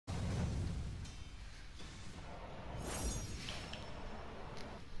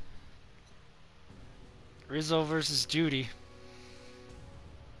Rizzo versus Judy.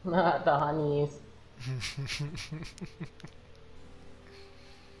 The honeys.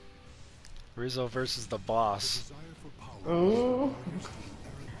 Rizzo versus the boss. Mm.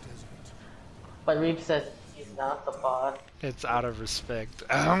 But Reap says he's not the boss. It's out of respect.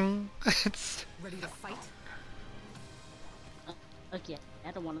 It's... Ready to fight? Okay,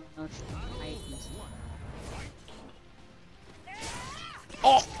 I don't want to know items.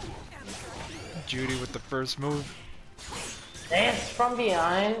 Oh! Judy with the first move. Dance from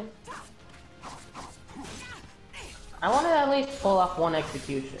behind. I want to at least pull off one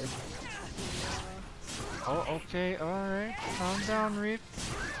execution. Oh, okay, alright. Calm down, Reap.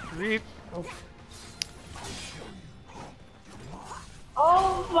 Reap.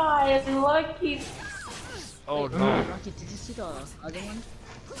 Oh my lucky! Oh Wait, no. Rocky, did you see the other one?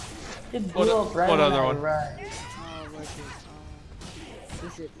 What other one? Right.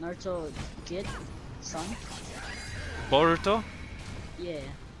 Is it Naruto Kid son? Boruto? Yeah.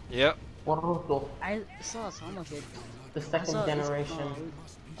 Yep. Boruto, I saw some of it. the second I saw generation,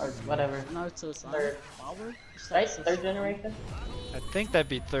 or whatever. Naruto's son. Third. Power? Right? Third generation? I think that'd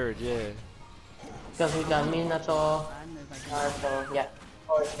be third, yeah. Because we got Minato, I never got Naruto, yeah.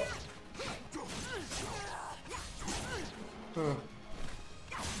 Boruto. Hmm.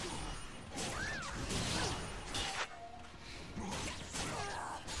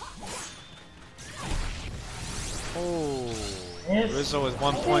 Oh. Yes. Rizzo with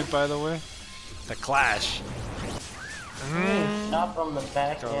 1 point, by the way. The clash. Shot from the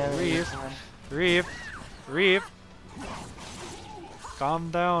back Go end. Reap. Reap. Reap.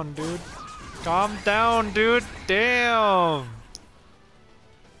 Calm down, dude. Calm down, dude. Damn.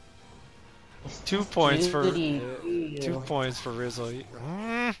 2 points for Judy. 2 points for Rizzo.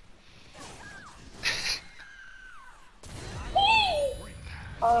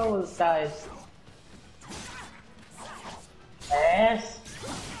 Oh, guys. Ass.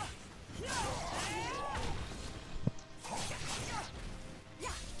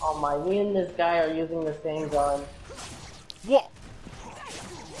 Oh my, me and this guy are using the same gun. What?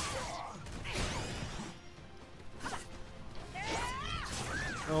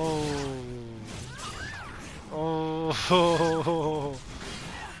 Oh. Oh.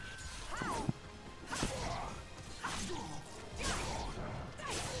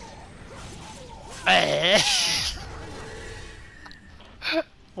 Eh.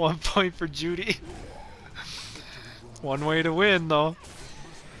 1 point for Judy. One way to win, though.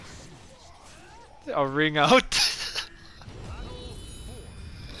 A ring out.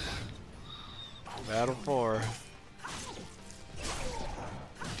 Battle 4.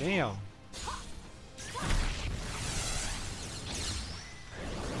 Damn.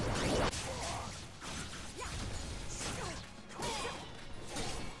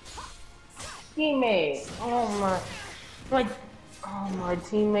 Teammate. Oh my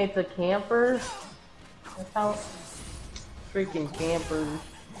teammates are campers. That's how freaking campers.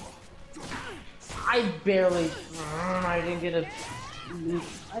 I barely. I didn't get a.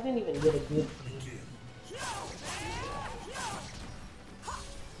 I didn't even get a good team.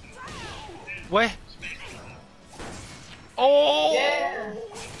 What? Oh! Yeah.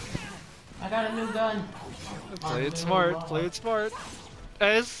 I got a new gun. Play it smart. Play it smart.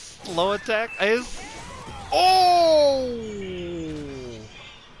 S. Low attack. S. Oh!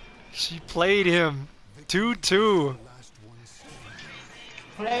 She played him. 2-2.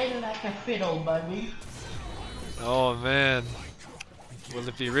 Playing like a fiddle, buddy. Oh man. Will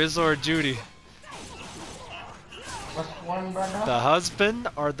it be Rizzo or Judy? What's one, brother? The husband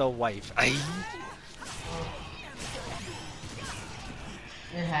or the wife? Aye.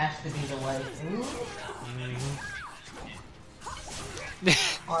 It has to be the wife.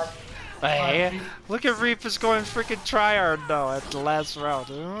 Hey, look at Reap is going freaking tryhard now at the last round.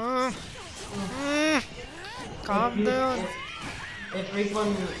 Calm down. If Reap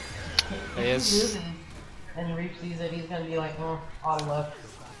wins, Yes. and Reap sees it, he's gonna be like, oh, all left.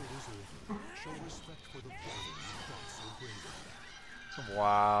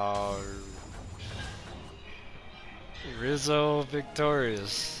 Wow. Rizzo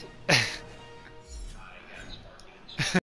victorious.